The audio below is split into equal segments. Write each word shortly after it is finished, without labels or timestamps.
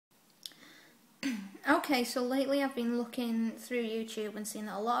Okay, so lately I've been looking through YouTube and seeing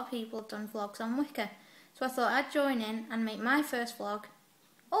that a lot of people have done vlogs on Wicca. So I thought I'd join in and make my first vlog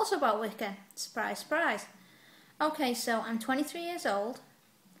also about Wicca. Surprise, surprise. Okay, so I'm 23 years old.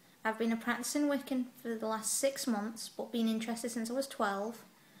 I've been a practicing Wiccan for the last 6 months, but been interested since I was 12.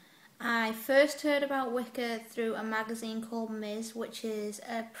 I first heard about Wicca through a magazine called Ms, which is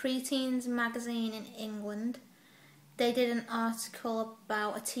a preteens magazine in England. They did an article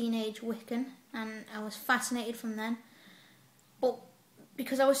about a teenage Wiccan, and I was fascinated from then. But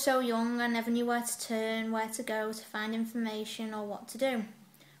because I was so young, I never knew where to turn, where to go to find information or what to do.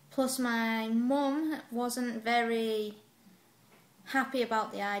 Plus my mum wasn't very happy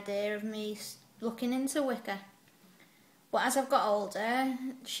about the idea of me looking into Wicca. But as I've got older,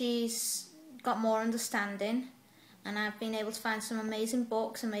 she's got more understanding, and I've been able to find some amazing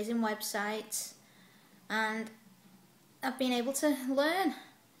books, amazing websites, and I've been able to learn.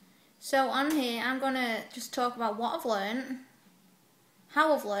 So on here I'm going to just talk about what I've learned,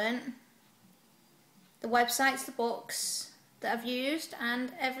 how I've learned, the websites, the books that I've used,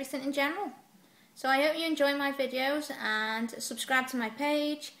 and everything in general. So I hope you enjoy my videos and subscribe to my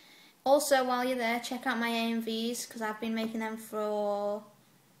page. Also, while you're there, check out my AMVs because I've been making them for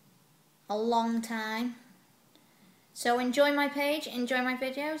a long time. So enjoy my page, enjoy my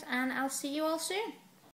videos, and I'll see you all soon.